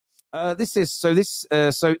This is so.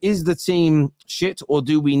 So is the team shit, or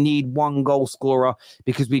do we need one goal scorer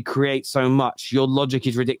because we create so much? Your logic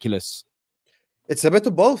is ridiculous. It's a bit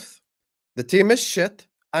of both. The team is shit,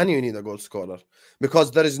 and you need a goal scorer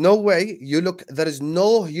because there is no way there is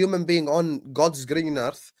no human being on God's green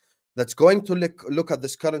earth that's going to look at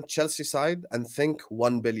this current Chelsea side and think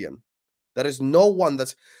 1 billion. There is no one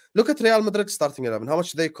that's. Look at Real Madrid starting 11. How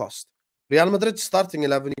much they cost? Real Madrid starting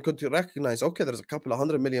 11, you could recognize, okay, there's a couple of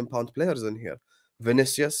 £100 million players in here.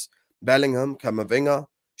 Vinicius, Bellingham, Camavinga,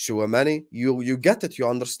 Chouameni. You get it. You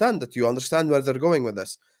understand it. You understand where they're going with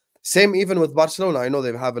this. Same even with Barcelona. I know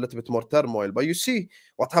they have a little bit more turmoil, but you see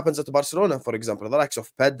what happens at Barcelona, for example, the likes of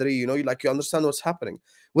Pedri, you understand what's happening.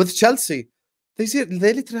 With Chelsea, they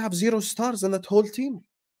literally have 0 stars in that whole team.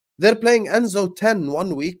 They're playing Enzo 10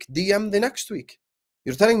 one week, DM the next week.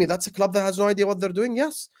 You're telling me that's a club that has no idea what they're doing?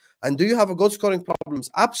 Yes. And do you have a goal scoring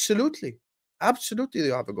problems? Absolutely. Absolutely,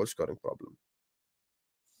 you have a goal scoring problem.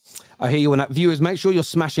 I hear you on that. Viewers, make sure you're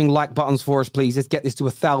smashing like buttons for us, please. Let's get this to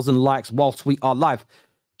 1,000 likes whilst we are live.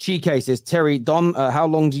 Chike says, Terry, Don, how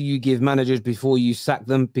long do you give managers before you sack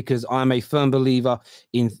them? Because I'm a firm believer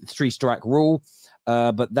in 3-strike rule.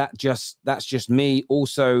 But that's just me.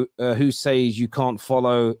 Also, who says you can't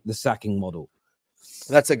follow the sacking model?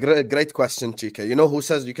 That's a great question, Chike. You know who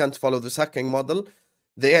says you can't follow the sacking model?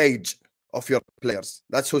 The age of your players.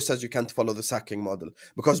 That's who says you can't follow the sacking model.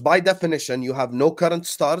 Because by definition, you have no current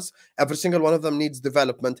stars. Every single one of them needs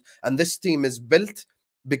development. And this team is built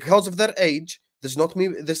because of their age. This is not me,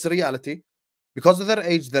 this reality. Because of their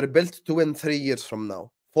age, they're built to win 3 years from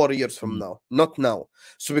now. 4 years from now, not now.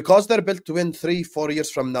 So because they're built to win 3-4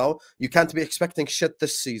 years from now, you can't be expecting shit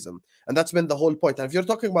this season. And that's been the whole point. And if you're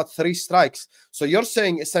talking about 3 strikes, so you're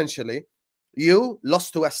saying essentially, you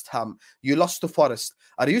lost to West Ham, you lost to Forest.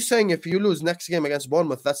 Are you saying if you lose next game against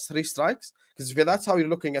Bournemouth, that's 3 strikes? Because if that's how you're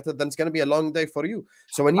looking at it, then it's going to be a long day for you.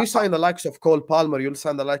 So when you sign the likes of Cole Palmer, you'll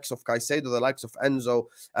sign the likes of Caicedo, the likes of Enzo,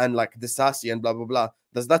 and like Disasi and blah, blah, blah.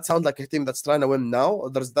 Does that sound like a team that's trying to win now? Or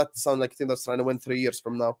does that sound like a team that's trying to win 3 years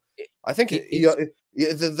from now? I think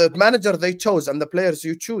the manager they chose and the players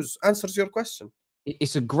you choose answers your question.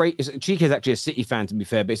 Chike is actually a City fan, to be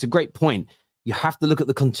fair, but it's a great point. You have to look at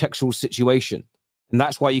the contextual situation. And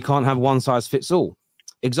that's why you can't have one size fits all.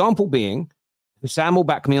 Example being, Sam will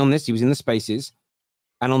back me on this. He was in the spaces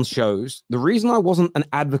and on shows. The reason I wasn't an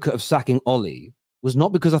advocate of sacking Ollie was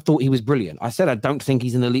not because I thought he was brilliant. I said I don't think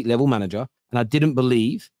he's an elite level manager, and I didn't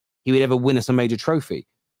believe he would ever win us a major trophy.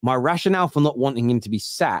 My rationale for not wanting him to be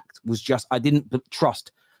sacked was just I didn't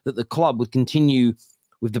trust that the club would continue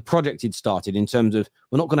with the project he'd started in terms of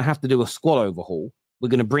we're not going to have to do a squad overhaul. We're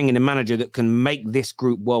going to bring in a manager that can make this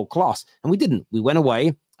group world-class. And we didn't. We went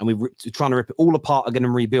away and we're trying to rip it all apart again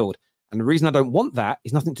and rebuild. And the reason I don't want that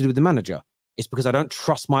is nothing to do with the manager. It's because I don't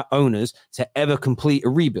trust my owners to ever complete a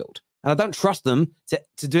rebuild. And I don't trust them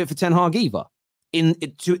to do it for Ten Hag either,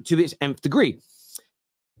 to its nth degree.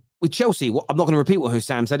 With Chelsea, I'm not going to repeat what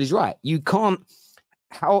Hussam said is right. You can't,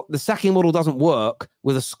 how the sacking model doesn't work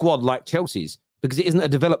with a squad like Chelsea's because it isn't a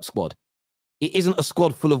developed squad. It isn't a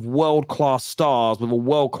squad full of world-class stars with a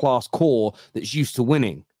world-class core that's used to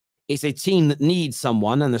winning. It's a team that needs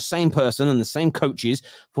someone and the same person and the same coaches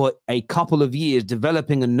for a couple of years,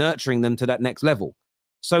 developing and nurturing them to that next level.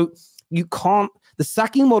 So you can't, the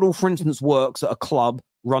sacking model, for instance, works at a club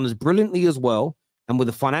run as brilliantly as well and with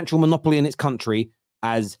a financial monopoly in its country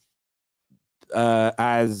as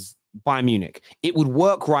Bayern Munich. It would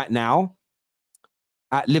work right now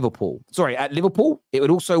at Liverpool. Sorry, at Liverpool. It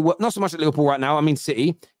would also work, not so much at Liverpool right now, I mean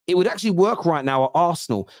City. It would actually work right now at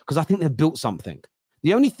Arsenal because I think they've built something.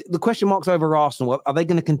 The question marks over Arsenal, are they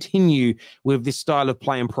going to continue with this style of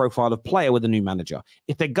play and profile of player with a new manager?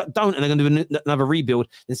 If they don't and they're going to do another rebuild,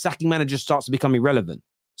 then sacking managers starts to become irrelevant.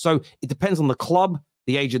 So it depends on the club,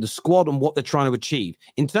 the age of the squad, and what they're trying to achieve.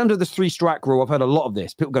 In terms of the 3-strike rule, I've heard a lot of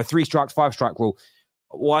this. People go 3 strikes, 5-strike rule.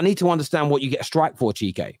 Well, I need to understand what you get a strike for,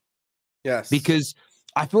 Chike. Yes. Because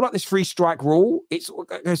I feel like this 3-strike rule, it's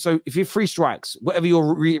okay, so if you're 3 strikes, whatever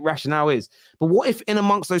your rationale is, but what if in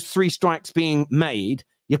amongst those 3 strikes being made,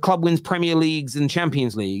 your club wins Premier Leagues and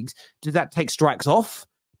Champions Leagues? Does that take strikes off?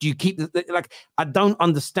 Do you keep like, I don't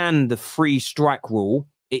understand the 3-strike rule.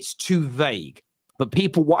 It's too vague. But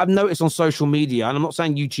people, what I've noticed on social media, and I'm not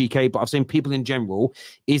saying you, Chike, but I've seen people in general,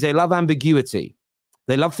 is they love ambiguity.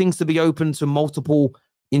 They love things to be open to multiple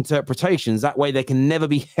interpretations. That way they can never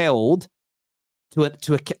be held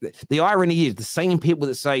the irony is the same people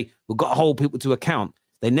that say we've got to hold people to account,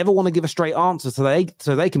 they never want to give a straight answer so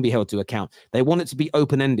they can be held to account. They want it to be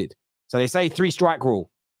open-ended. So they say 3-strike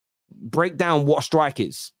rule. Break down what a strike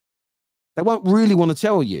is. They won't really want to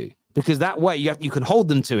tell you because that way you can hold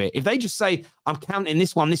them to it. If they just say, I'm counting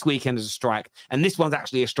this one this weekend as a strike, and this one's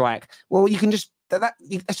actually a strike, well, you can just,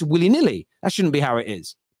 that's willy-nilly. That shouldn't be how it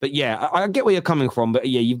is. But yeah, I get where you're coming from, but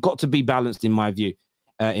yeah, you've got to be balanced in my view,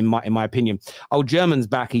 in my opinion. Oh, German's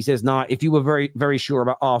back. He says, nah, if you were very, very sure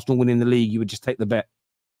about Arsenal winning the league, you would just take the bet.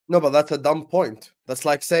 No, but that's a dumb point. That's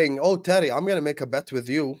like saying, oh, Terry, I'm going to make a bet with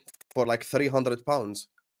you for like £300.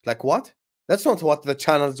 Like what? That's not what the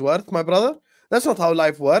channel's worth, my brother. That's not how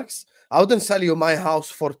life works. I wouldn't sell you my house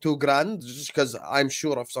for $2,000 just because I'm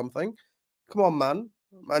sure of something. Come on, man.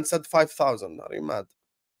 Man said 5,000. Are you mad?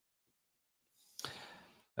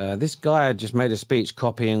 This guy just made a speech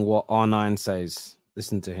copying what R9 says.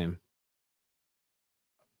 Listen to him.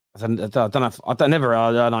 I don't know. I never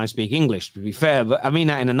R9 speak English, to be fair, but I mean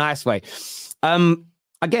that in a nice way.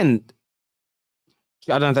 Again,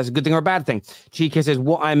 I don't know if that's a good thing or a bad thing. Chica says,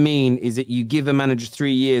 what I mean is that you give a manager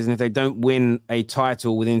 3 years, and if they don't win a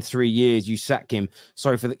title within 3 years, you sack him.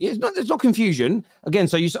 Sorry for the... There's not confusion. Again,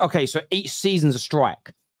 so so each season's a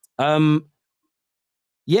strike.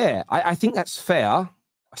 Yeah, I think that's fair.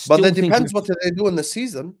 But it depends what they do in the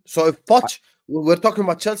season. So if Poch, we're talking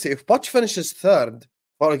about Chelsea, if Poch finishes third,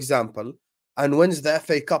 for example, and wins the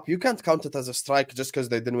FA Cup, you can't count it as a strike just because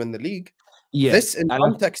they didn't win the league. Yeah, this in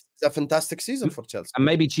context is a fantastic season for Chelsea. And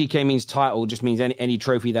maybe Chique means title, just means any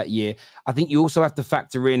trophy that year. I think you also have to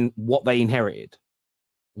factor in what they inherited,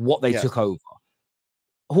 what they took over.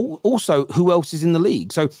 Also, who else is in the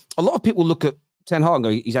league? So a lot of people look at Ten Hag and go,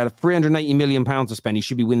 he's had a £380 million to spend. He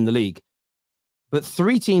should be winning the league. But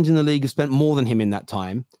 3 teams in the league have spent more than him in that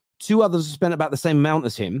time. 2 others have spent about the same amount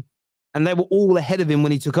as him. And they were all ahead of him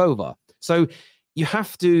when he took over. So you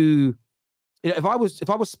have to... if I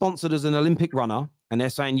was sponsored as an Olympic runner and they're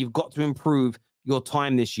saying you've got to improve your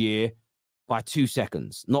time this year by 2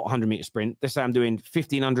 seconds, not 100-meter sprint. They say I'm doing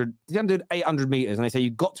 1,500, 800 meters, and they say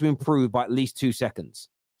you've got to improve by at least 2 seconds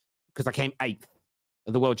because I came 8th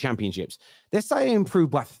at the World Championships. They say I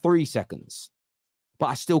improved by 3 seconds, but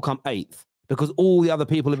I still come 8th because all the other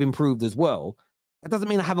people have improved as well. That doesn't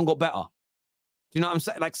mean I haven't got better. Do you know what I'm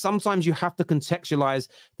saying? Like sometimes you have to contextualize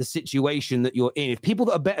the situation that you're in. If people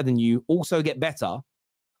that are better than you also get better,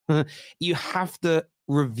 you have to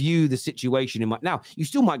review the situation. Now, you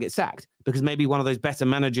still might get sacked because maybe one of those better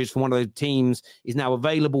managers from one of those teams is now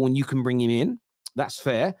available and you can bring him in. That's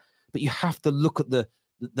fair. But you have to look at the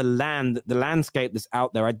landscape that's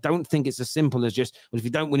out there. I don't think it's as simple as just, well, if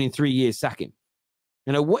you don't win in 3 years, sack him.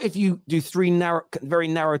 You know, what if you do 3 very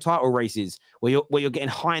narrow title races where you're getting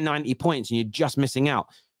high 90 points and you're just missing out?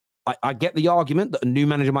 I get the argument that a new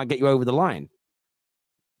manager might get you over the line.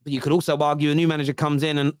 But you could also argue a new manager comes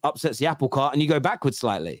in and upsets the apple cart and you go backwards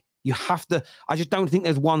slightly. You have to... I just don't think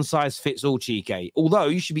there's one size fits all, Chique. Although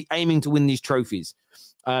you should be aiming to win these trophies.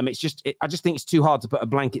 I just think it's too hard to put a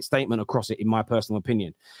blanket statement across it, in my personal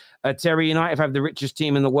opinion. Terry, United have the richest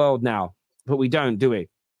team in the world now, but we don't, do we?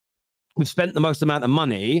 We've spent the most amount of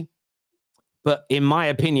money, but in my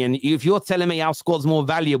opinion, if you're telling me our squad's more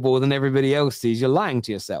valuable than everybody else's, you're lying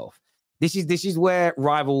to yourself. This is where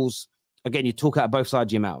rivals, again, you talk out both sides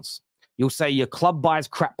of your mouths. You'll say your club buys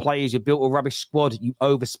crap players, you built a rubbish squad, you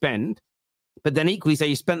overspend, but then equally say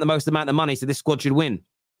you spent the most amount of money, so this squad should win.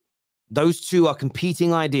 Those two are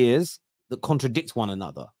competing ideas that contradict one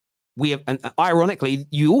another. And ironically,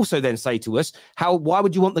 you also then say to us, why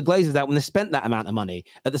would you want the Glazers out when they spent that amount of money?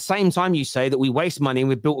 At the same time, you say that we waste money and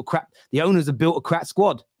we've built the owners have built a crap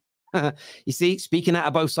squad. You see, speaking out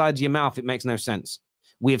of both sides of your mouth, it makes no sense.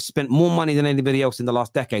 We have spent more money than anybody else in the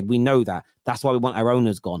last decade. We know that. That's why we want our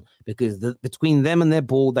owners gone, because between them and their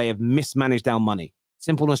board, they have mismanaged our money.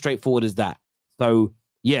 Simple and straightforward as that. So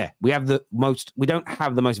yeah, we don't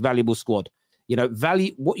have the most valuable squad. You know,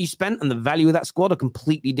 what you spent and the value of that squad are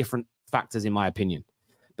completely different factors, in my opinion.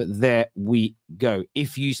 But there we go.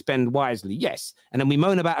 If you spend wisely, yes. And then we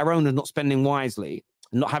moan about our owners not spending wisely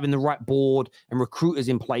and not having the right board and recruiters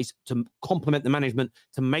in place to complement the management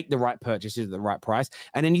to make the right purchases at the right price.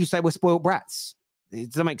 And then you say we're spoiled brats.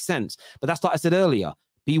 It doesn't make sense. But that's like I said earlier.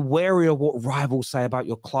 Be wary of what rivals say about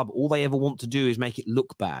your club. All they ever want to do is make it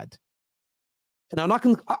look bad. And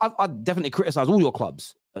I definitely criticize all your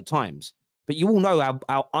clubs at times. But you all know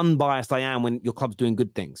how unbiased I am when your club's doing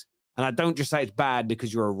good things. And I don't just say it's bad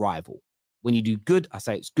because you're a rival. When you do good, I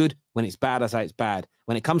say it's good. When it's bad, I say it's bad.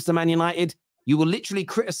 When it comes to Man United, you will literally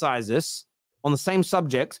criticize us on the same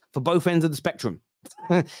subject for both ends of the spectrum.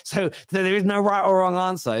 So there is no right or wrong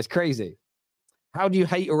answer. It's crazy. How do you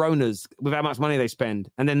hate your owners with how much money they spend?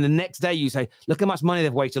 And then the next day you say, look how much money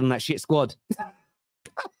they've wasted on that shit squad.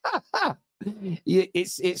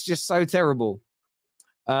 It's just so terrible.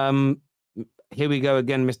 Here we go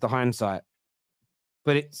again, Mr. Hindsight.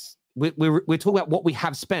 But We're talking about what we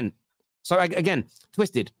have spent. So again,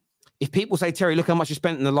 twisted. If people say, Terry, look how much you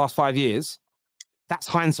spent in the last 5 years, that's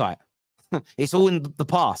hindsight. It's all in the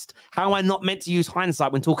past. How am I not meant to use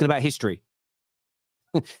hindsight when talking about history?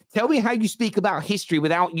 Tell me how you speak about history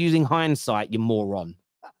without using hindsight, you moron.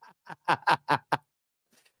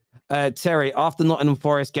 Terry, after Nottingham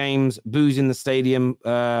Forest games, booze in the stadium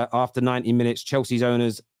after 90 minutes, Chelsea's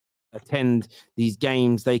owners attend these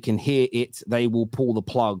games. They can hear it. They will pull the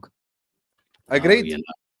plug. Agreed. Oh, you know.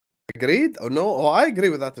 Agreed? Oh, no. Oh, I agree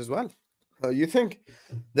with that as well. You think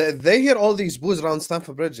they hear all these boos around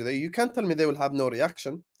Stamford Bridge? You can't tell me they will have no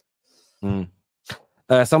reaction.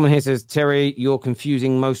 Someone here says, Terry, you're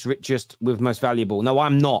confusing most richest with most valuable. No,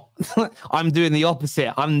 I'm not. I'm doing the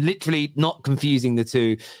opposite. I'm literally not confusing the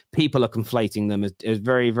two. People are conflating them as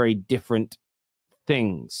very, very different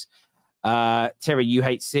things. Terry, you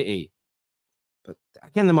hate City. But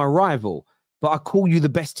again, they're my rival. But I call you the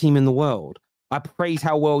best team in the world. I praise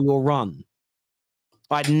how well you're run.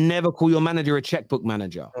 I'd never call your manager a checkbook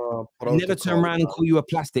manager. I'd never turn around and call you a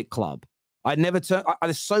plastic club. I'd never turn.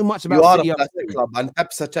 There's so much about City. You are a plastic club, and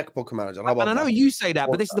Pep's a checkbook manager. How about and I know that? you say that,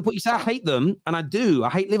 but this is the point. You say I hate them, and I do. I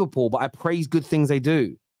hate Liverpool, but I praise good things they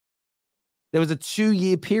do. There was a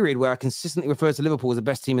 2-year period where I consistently referred to Liverpool as the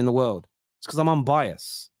best team in the world. It's because I'm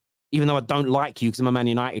unbiased, even though I don't like you because I'm a Man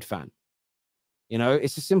United fan. You know,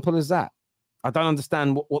 it's as simple as that. I don't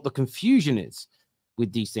understand what the confusion is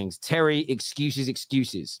with these things. Terry,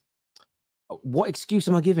 excuses. What excuse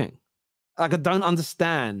am I giving? Like, I don't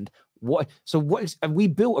understand what. So have we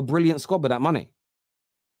built a brilliant squad with that money?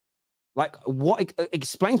 Like, what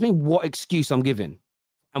explain to me what excuse I'm giving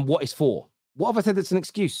and what it's for. What have I said that's an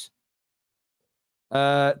excuse?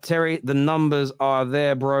 Terry, the numbers are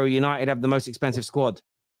there, bro. United have the most expensive squad.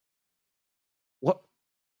 What?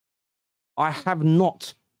 I have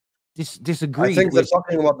not disagreed. I think they're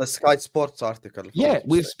talking about the Sky Sports article. Yeah,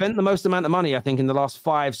 we've spent the most amount of money, I think, in the last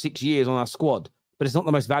 5-6 years on our squad, but it's not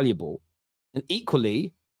the most valuable. And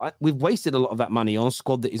equally, we've wasted a lot of that money on a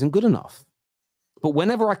squad that isn't good enough. But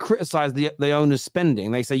whenever I criticize the owners' spending,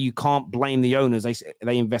 they say you can't blame the owners.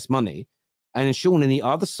 They invest money. And Sean, in the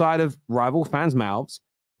other side of rival fans' mouths,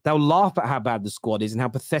 they'll laugh at how bad the squad is and how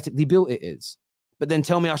pathetically built it is. But then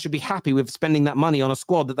tell me I should be happy with spending that money on a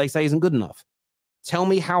squad that they say isn't good enough. Tell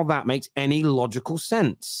me how that makes any logical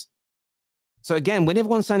sense. So again, when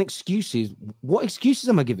everyone's saying excuses, what excuses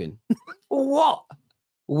am I giving? What?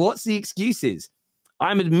 What's the excuses?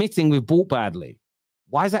 I'm admitting we've bought badly.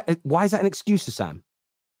 Why is that an excuse, Sam?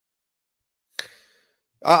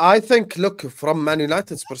 I think, look, from Man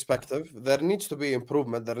United's perspective, there needs to be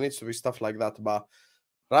improvement. There needs to be stuff like that. But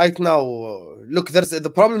right now, look,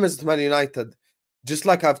 the problem is Man United. Just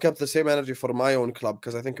like I've kept the same energy for my own club,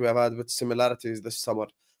 because I think we have had with similarities this summer.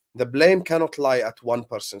 The blame cannot lie at one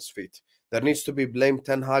person's feet. There needs to be blame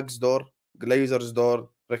Ten Hag's door, Glazer's door,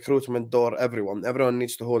 recruitment door, everyone. Everyone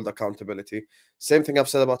needs to hold accountability. Same thing I've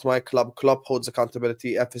said about my club. Club holds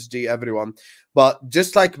accountability, FSG, everyone. But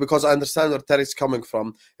just like, because I understand where Terry's coming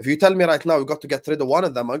from, if you tell me right now we've got to get rid of one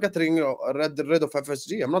of them, I'm getting rid of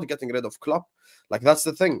FSG. I'm not getting rid of club. Like, that's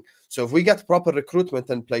the thing. So if we get proper recruitment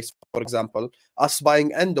in place, for example, us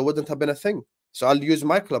buying Endo wouldn't have been a thing. So I'll use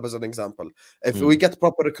my club as an example. If we get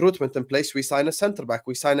proper recruitment in place, we sign a centre back,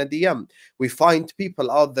 we sign a DM, we find people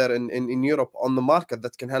out there in Europe on the market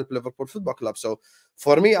that can help Liverpool Football Club. So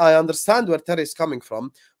for me, I understand where Terry is coming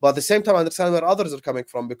from, but at the same time, I understand where others are coming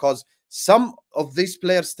from, because some of these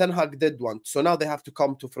players Ten Hag did want. So now they have to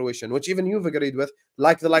come to fruition, which even you've agreed with,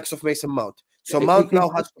 like the likes of Mason Mount. So Mount now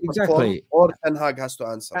has to perform, or Ten Hag has to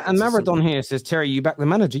answer. And Maradon here says, Terry, you back the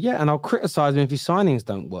manager. Yeah, and I'll criticize him if his signings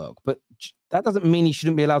don't work. But that doesn't mean he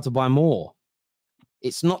shouldn't be allowed to buy more.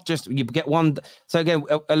 It's not just you get one. So again,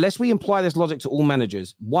 unless we imply this logic to all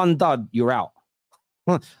managers, one dud, you're out.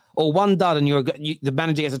 Or one dud and the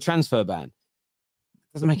manager gets a transfer ban.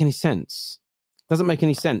 Doesn't make any sense. Doesn't make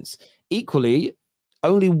any sense. Equally,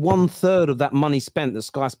 only 1/3 of that money spent that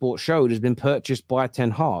Sky Sports showed has been purchased by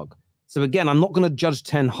Ten Hag. So again, I'm not going to judge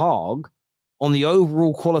Ten Hag on the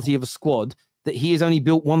overall quality of a squad that he has only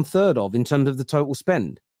built 1/3 of in terms of the total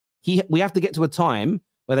spend. We have to get to a time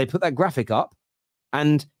where they put that graphic up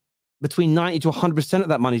and between 90 to 100% of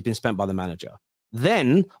that money has been spent by the manager.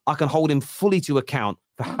 Then I can hold him fully to account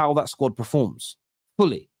for how that squad performs.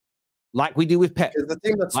 Fully. Like we do with Pep. The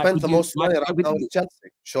team that spent the most money right now is Chelsea,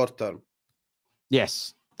 short term.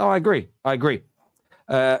 Yes. Oh, I agree.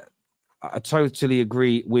 I totally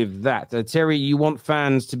agree with that. Terry, you want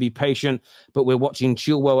fans to be patient, but we're watching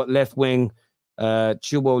Chilwell at left wing,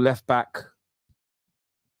 Chilwell left back,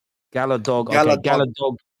 Galadog.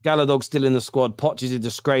 Okay, Galadog still in the squad. Poch is a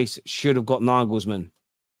disgrace. Should have got Nagelsmann.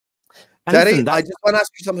 Terry, listen, I just want to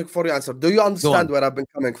ask you something before you answer. Do you understand where I've been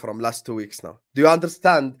coming from last 2 weeks now? Do you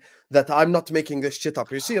understand that I'm not making this shit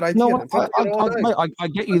up? You see right here in front of your own eyes. I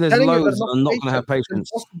get you. There's loads that are not going to have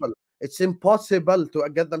patience. It's impossible to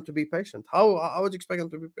get them to be patient. How would you expect them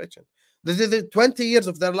to be patient? This is the 20 years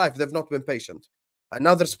of their life. They've not been patient. And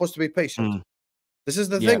now they're supposed to be patient. This is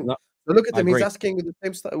the thing. No, so look at him. He's asking the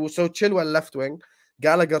same stuff. So Chilwell left wing.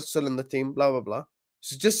 Gallagher still in the team. Blah, blah, blah.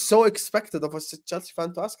 It's just so expected of a Chelsea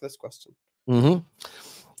fan to ask this question.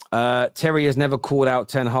 Terry has never called out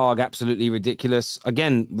Ten Hag. Absolutely ridiculous.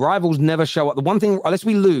 Again, rivals never show up. The one thing, unless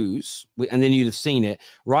we lose, and then you'd have seen it,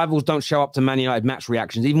 rivals don't show up to Man United match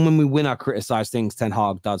reactions. Even when we win, I criticize things Ten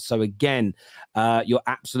Hag does. So again, you're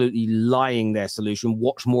absolutely lying there, Solution.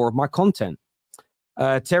 Watch more of my content.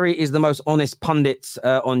 Terry is the most honest pundit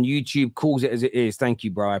on YouTube. Calls it as it is. Thank you,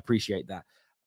 bro. I appreciate that.